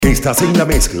Estás en la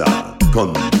mezcla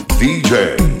con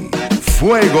DJ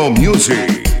Fuego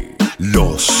Music.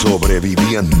 Los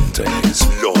sobrevivientes.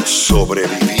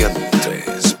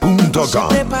 Se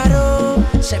preparó,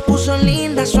 se puso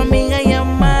linda, su amiga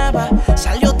llamaba.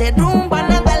 Salió de rumba,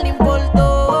 nada le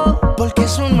importó, porque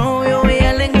su novio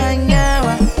ella le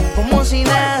engañaba, como si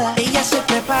nada. Ella se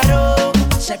preparó,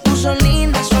 se puso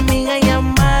linda, su amiga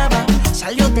llamaba.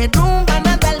 Salió de rumba,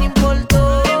 nada le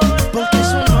importó, porque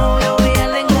su novio ella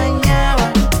le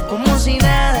engañaba, como si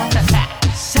nada.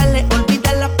 Sale,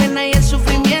 olvida la pena y el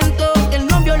sufrimiento. El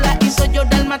novio la hizo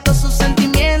llorar, mató sus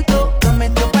sentimientos.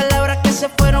 Prometió palabras que se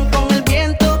fueron con el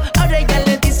viento. Ahora ella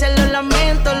le dice lo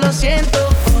lamento, lo siento.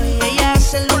 Hoy ella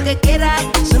hace lo que quiera,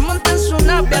 se monta en su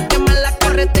nave a quemar la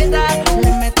carretera.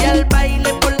 Le mete al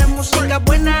baile por la música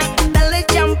buena. Dale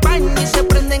champán y se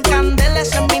prenden candelas,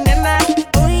 esa es mi nena.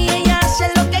 Hoy ella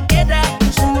hace lo que quiera,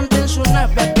 se monta en su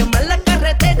nave a quemar la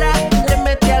carretera. Le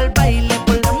mete al baile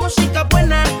por la música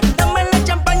buena. Dame la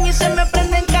champán y se me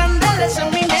prenden candelas, esa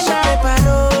es mi nena. Se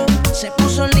preparó, se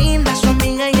puso linda, su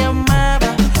amiga llamaba.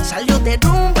 Salió de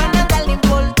rumba, nada le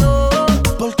importó,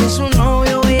 porque su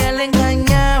novio ella le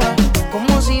engañaba,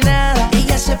 como si nada.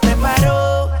 Ella se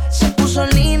preparó, se puso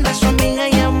linda, su amiga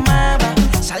llamaba.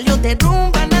 Salió de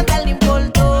rumba, nada le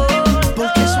importó,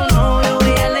 porque su novio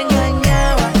ella le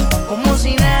engañaba, como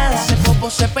si nada. Ese popo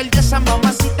se perdió, esa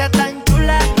mamacita tan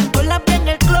chula. Yo la vi en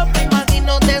el club, me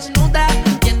imagino desnuda.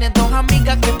 Tiene dos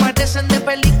amigas que parecen de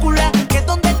película, que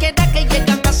donde quiera que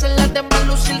llegan hacen las demás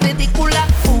lucir ridícula.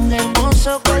 Un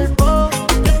hermoso cuerpo,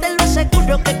 yo te lo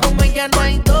aseguro que como ella no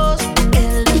hay dos.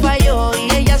 Él le falló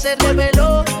y ella se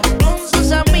reveló. Con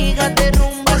sus amigas de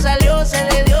rumba salió, se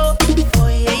le dio.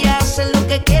 Hoy ella hace lo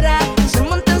que quiera, se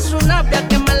monta en su nave a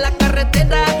quemar la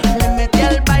carretera. Le mete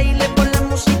al baile por la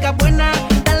música buena.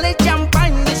 Dale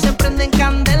champán y se prenden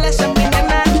candelas, esa es mi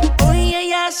nena. Hoy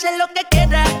ella hace lo que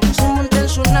quiera, se monta en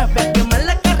su nave a quemar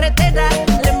la carretera.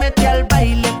 Le mete al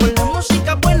baile por la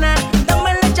música buena.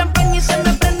 Dame la champán y se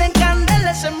me prenden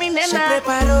candelas, esa es mi nena. Se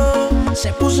preparó,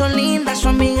 se puso linda, su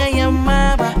amiga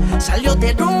llamaba. Salió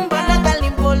de rumba, nada le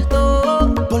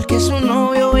importó, porque su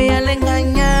novio ella le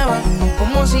engañaba,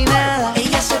 como si nada.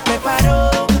 Ella se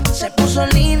preparó, se puso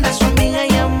linda, su amiga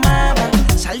llamaba.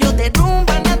 Salió de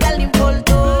rumba, nada le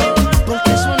importó,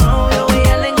 porque su novio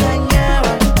ella le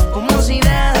engañaba, como si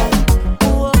nada.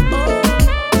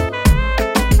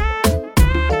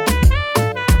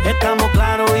 Estamos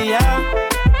claros y ya.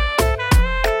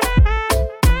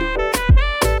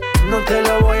 No te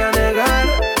lo voy a negar.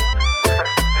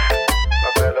 No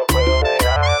te lo puedo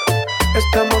negar.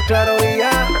 Estamos claros y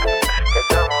ya.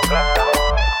 Estamos claros.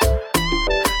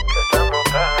 Estamos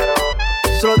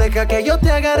claros. Solo deja que yo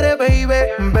te agarre,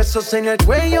 baby. Besos en el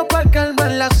cuello pa'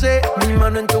 calmar la sed. Mi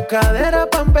mano en tu cadera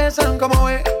pa' empezar, como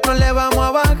ves. No le vamos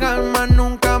a bajar más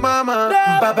nunca, mamá.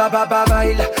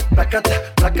 Baila, placata,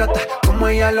 placata. Como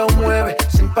ella lo mueve,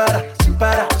 sin parar, sin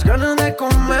parar. Las ganas de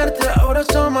comerte ahora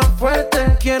son más fuertes.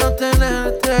 Quiero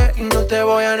tenerte y no te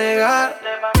voy a negar.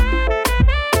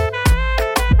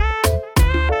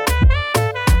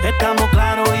 Estamos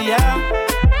claros y ya.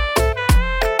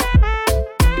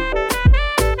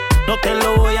 No te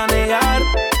lo voy a negar.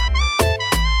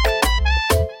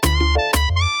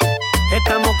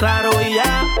 Estamos claros y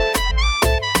ya.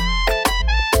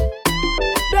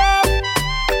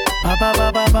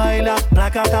 Baila,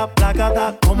 placata,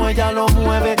 placata. Como ella lo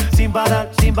mueve, sin parar,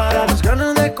 sin parar. Las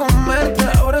ganas de comerte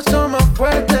ahora son más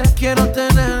fuertes. Quiero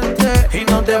tenerte y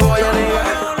no te voy a negar.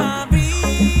 Yo la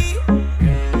vi,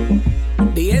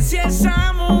 dije si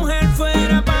esa mujer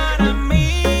fuera para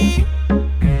mí.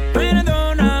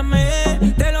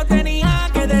 Perdóname, te lo tenía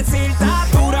que decir. Está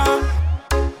dura,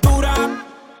 dura,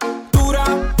 dura,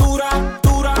 dura,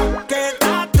 dura. Que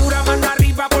está dura, mano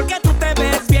arriba porque tú te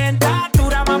ves bien. Está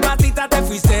dura, mamacita, te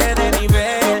fuiste de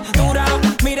nivel. Dura,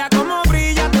 mira cómo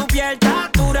brilla tu piel. Está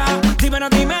dura, dímelo,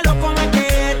 dímelo cómo es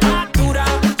que está dura.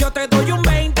 Yo te doy un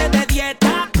 20 de 10.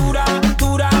 Está dura,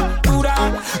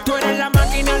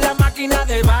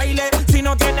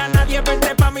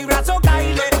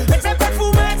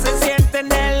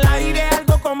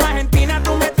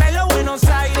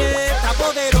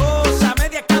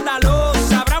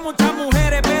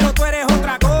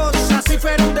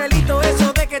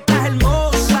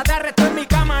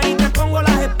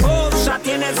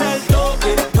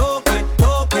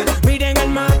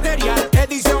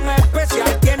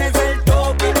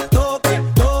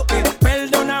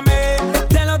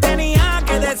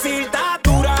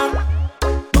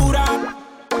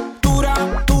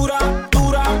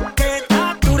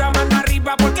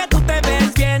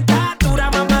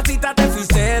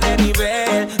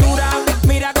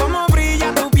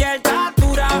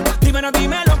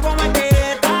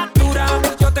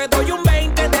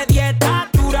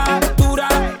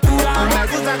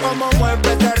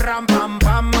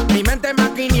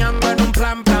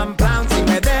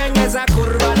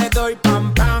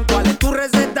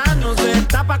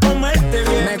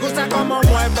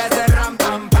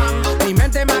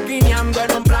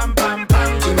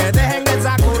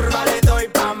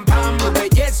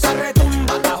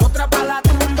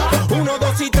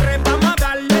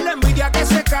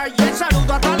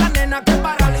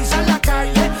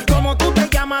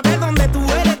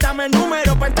 dame el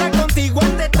número para entrar contigo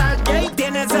al detalle.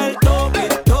 Tienes el toque,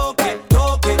 toque,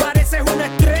 toque. Pareces una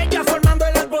estrella formando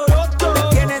el alboroto.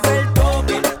 Tienes el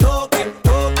toque, toque,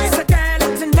 toque. Se cae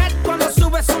el internet cuando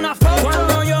subes una foto.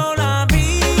 Cuando yo la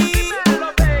vi,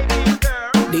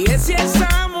 dije si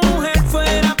esa mujer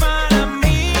fuera para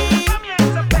mí.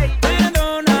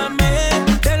 Perdóname,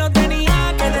 te lo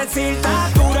tenía que decir. Está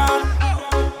dura,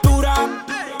 dura,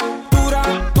 dura,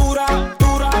 dura,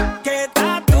 dura. Que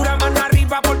está dura, mano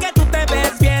arriba porque tú te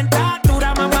ves bien. Está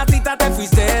dura, mamacita, te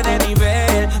fuiste de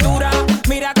nivel. Dura,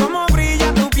 mira cómo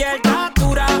brilla tu piel. Está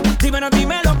dura,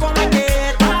 dímelo cómo es que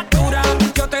está dura.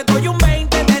 Yo te doy un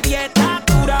 20 de 10. Está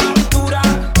dura, dura,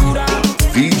 dura.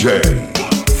 DJ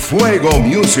Fuego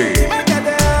Music.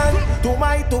 Tu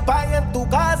ma y tu pa en tu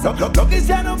casa. Lo que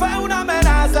hicieron fue una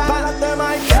amenaza. Párate,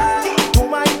 Mike. Tu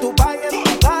ma y tu pa en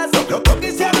tu casa. Lo que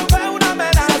hicieron fue una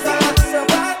amenaza. Se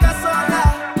vaca sola.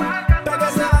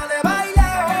 Pégase, dale, baila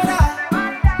ahora.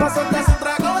 Paso de su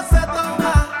trago se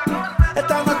toma.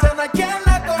 Esta noche no hay quien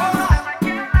la coja.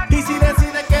 Y si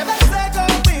decide quedarse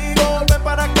conmigo, ven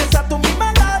para que sea tú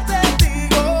misma la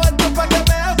testigo. Esto es pa' que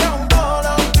veas que aún no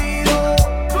lo olvido.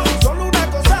 Solo una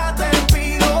cosa te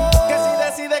pido, que si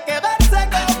decide quedarse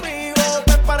conmigo,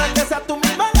 ven para que sea tú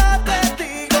misma la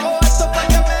testigo. Esto es pa'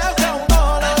 que veas que aún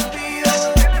no lo olvido.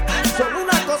 Solo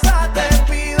una cosa te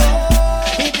pido.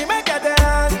 Y dime que te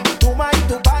dan tu ma y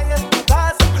tu pa en tu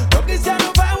casa. Lo que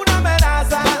hicieron fue una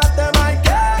amenaza. Párate,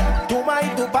 Mike. Tu ma y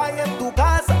tu pa en tu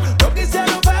casa. Lo que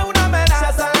hicieron fue una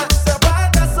amenaza. Se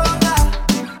vaca sola.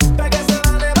 Pégase,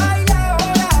 dale, baila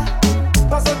ahora.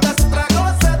 Paso de su trago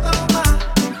se toma.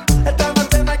 Esta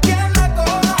noche no hay quien la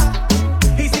coja.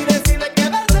 Y si decide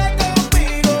quedarse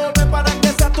conmigo, ven para que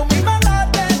sea tú misma la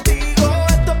testigo.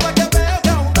 Esto es pa' que veas que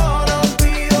aún no lo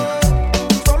olvido.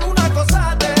 Solo una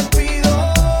cosa te pido.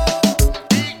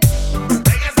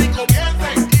 Pégase y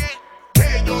comience,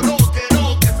 que yo no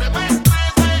quiero que se me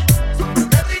estrese.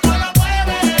 Qué rico lo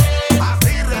mueve,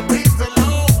 así repíselo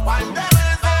par de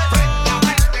veces.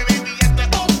 Francamente, baby, este es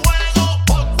un juego.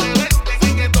 Ponte vente,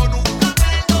 sin esto nunca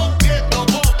tengo. Viendo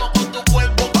cómo con tu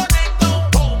cuerpo conecto.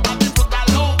 Toma,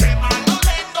 disfrútalo, quémalo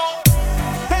lento.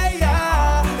 Ella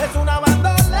es una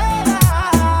bandolera.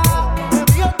 Me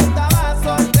dijo que estaba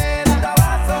soltera.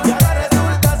 Y ahora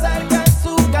resulta ser que en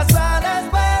su casa la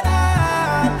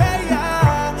esperan. Ella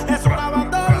es una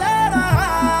bandolera.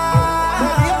 Me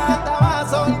dijo que estaba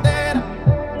soltera.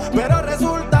 Pero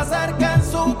resulta ser que en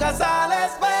su casa la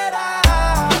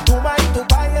esperan. Tu ma y tu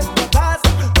pa en tu casa.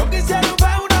 Lo que hicieron fue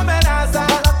una amenaza.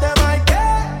 Párate, Mike.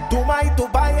 Tu ma y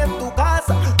tu pa en tu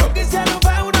casa. Lo que hicieron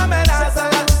fue una amenaza.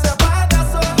 Se apaga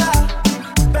sola.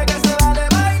 Pégase, dale,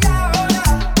 baila ahora.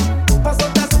 Paso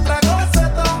de su trago se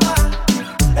toma.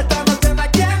 Esta noche no hay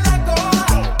quien la coja.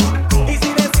 Y si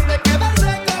decide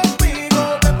quedarse conmigo,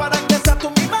 ven para que sea tú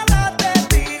misma la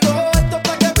testigo. Esto es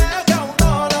pa' que veas que aún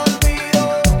no lo olvido.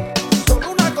 Solo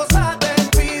una cosa te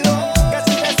pido, que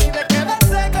si decide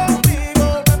quedarse conmigo,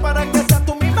 ven para que sea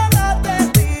tú misma la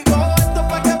testigo. Esto es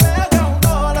pa' que veas que aún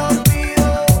no lo olvido.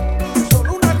 Solo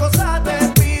una cosa te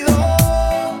pido.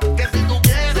 Que si tú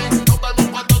quieres, nos vemos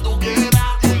cuando tú quieras.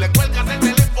 Si le cuelgas el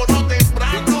teléfono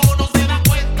temprano, no se da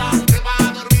cuenta que vas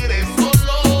a dormir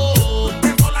solo.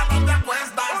 Que sola no te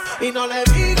acuestas. Y no le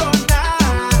digo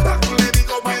nada. No le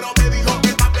digo, pero me dijo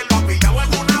que también lo ha pillado en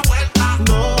una vuelta.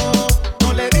 No,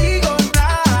 no le digo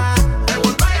nada. Me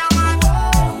vuelve a llamar.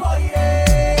 Oye,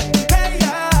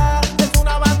 ella es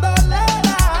una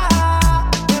bandolera.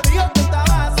 Me dijo que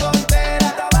estaba soltera.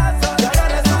 Y ahora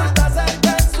resulta ser que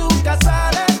en su casa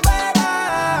la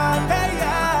esperan.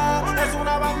 Ella es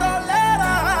una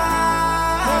bandolera.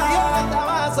 Me dijo que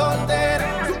estaba soltera.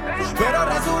 Pero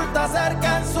resulta ser que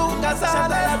en su casa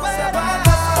la esperan.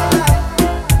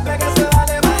 Pégase,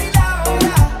 dale, baila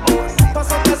ahora.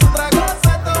 Paso que su trago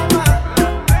se toma.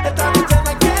 Esta noche no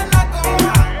hay quien la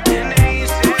coja.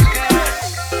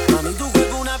 Mami, tu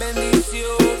cuerpo una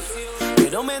bendición,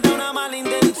 pero me da una mala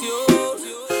intención.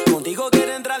 Contigo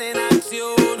quiero entrar en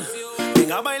acción.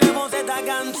 Venga, bailemos esta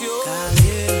canción.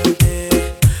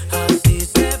 Caliente, así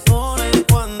se pone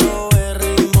cuando el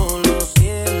ritmo lo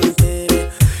siente.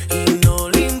 Y no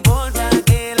le importa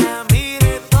que la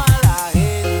mire toda la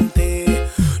gente.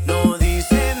 No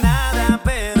dice nada,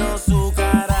 pero su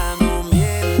cara no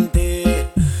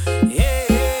miente. Yeah.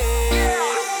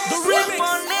 The Se remix.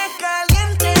 pone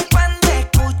caliente cuando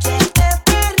escucha este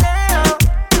perreo.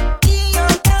 Y yo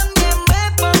también me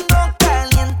pongo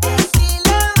caliente si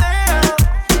la veo.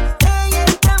 Ella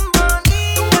es tan bonita.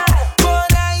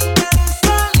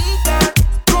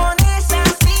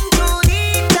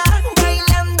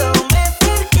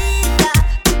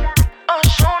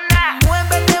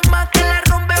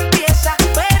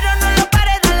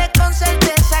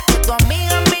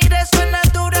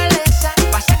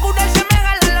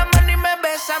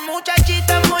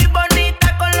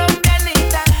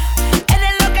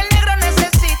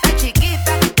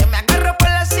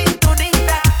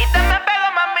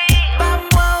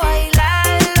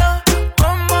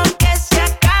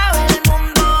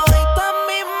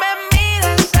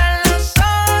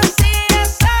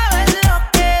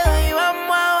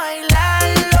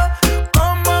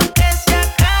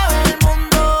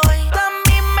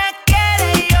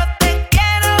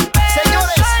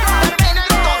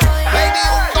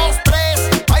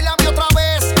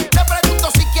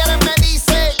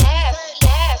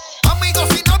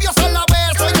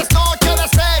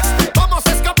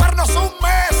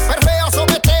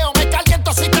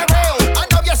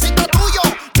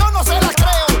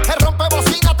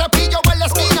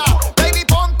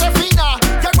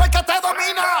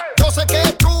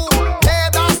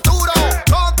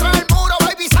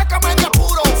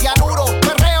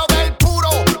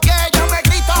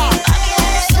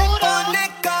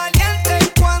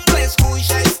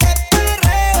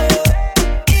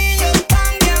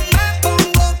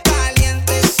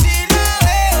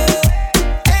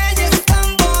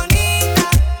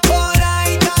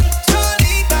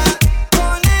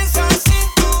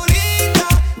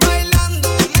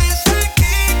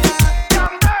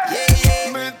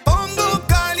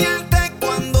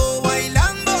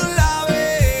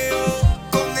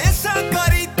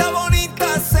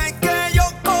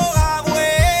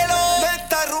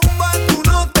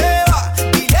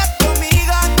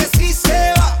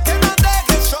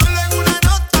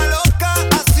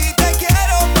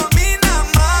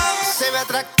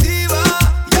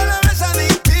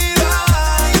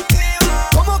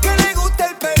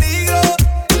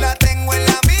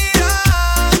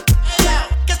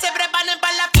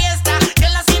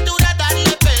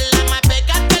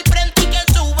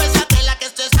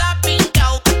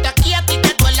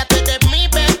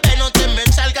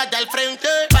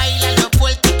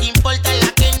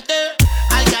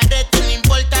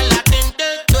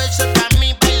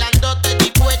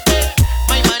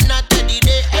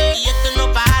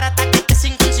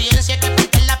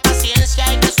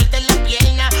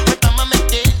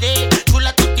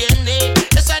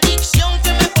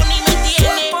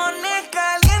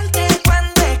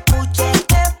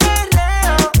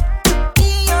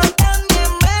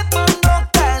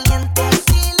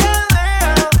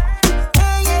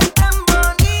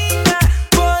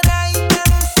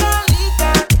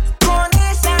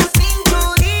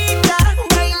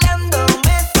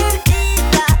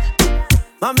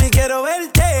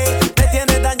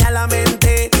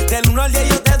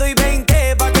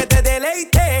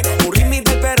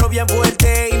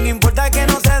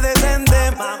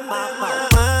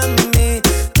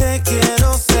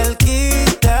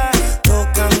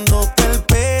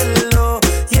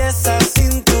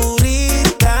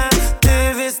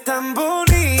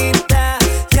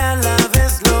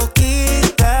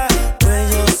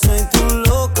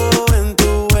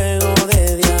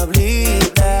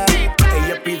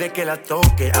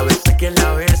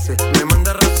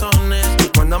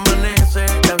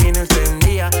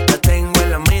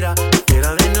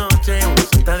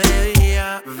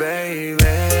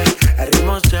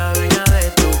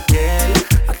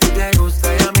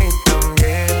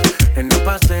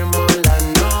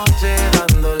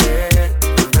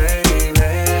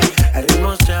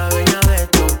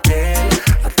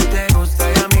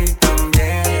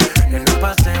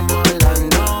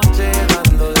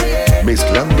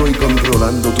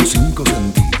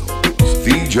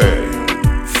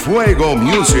 Fuego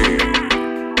Music.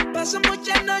 Paso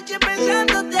muchas noches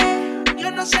pensándote.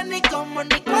 Yo no sé ni cómo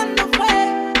ni cuándo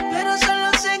fue, pero solo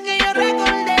sé que yo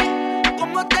recordé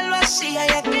cómo te lo hacía y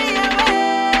aquella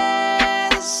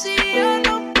vez. Si yo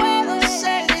no puedo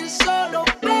seguir solo,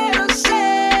 pero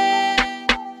sé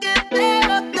que te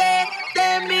boté,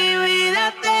 de mi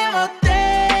vida te boté.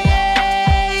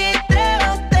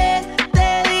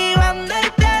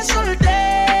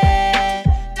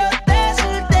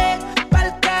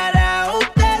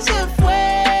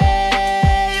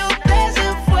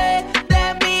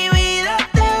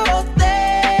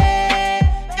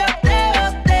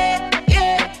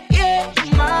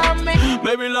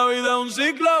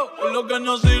 Lo que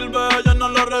no sirve, ella no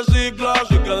lo recicla.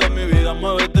 Así que de mi vida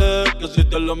muévete, que si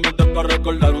te lo metes para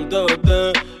recordar un TBT.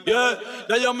 Yeah,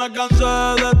 ya yo me cansé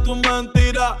de tu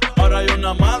mentira. Ahora hay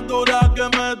una más dura que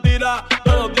me tira.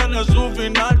 Todo tiene su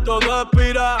final, todo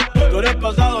expira. Tú eres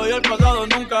pasado y el pasado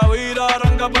nunca vira.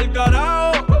 Arranca pa'l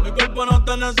carajo, mi cuerpo no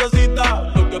te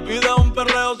necesita. Lo que pide es un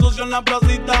perreo sucio en la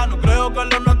placita. No creo que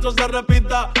lo nuestro se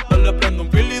repita. Yo le prendo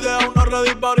un fil y dejo una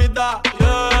ready pa' ahorita.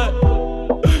 Yeah.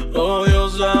 Odio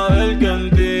saber que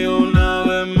en ti una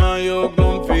vez más yo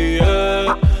confié.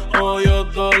 Odio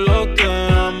todo lo que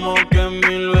amo, que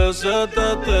 1000 veces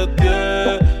te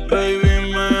testé.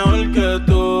 Baby, mejor que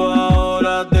tú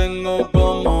ahora tengo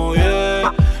como 10.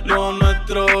 Lo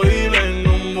nuestro vive en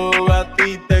un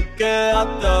Bugatti, te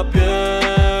quedaste a pie.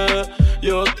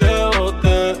 Yo te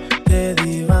boté, te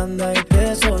di banda y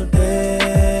te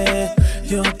solté.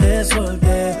 Yo te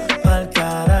solté, pa'l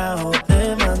carajo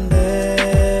te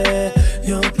mandé.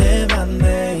 Yo te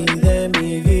mandé y de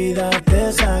mi vida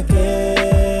te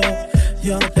saqué.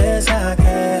 Yo te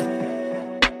saqué.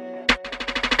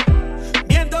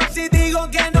 Miento si digo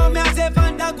que no me hace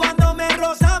falta cuando me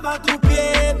rozaba tu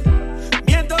piel.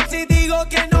 Miento si digo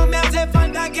que no me hace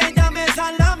falta que llames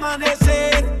al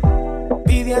amanecer.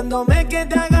 Pidiéndome que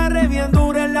te agarre bien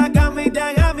duro en la cama y te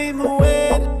haga mi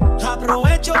mujer.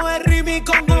 Aprovecho el ritmo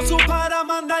con gozo para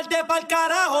mandarte pa'l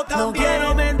carajo también. No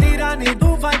quiero mentira ni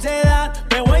tu falsedad.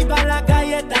 Me voy pa' la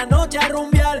calle esta noche a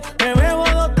rumbear.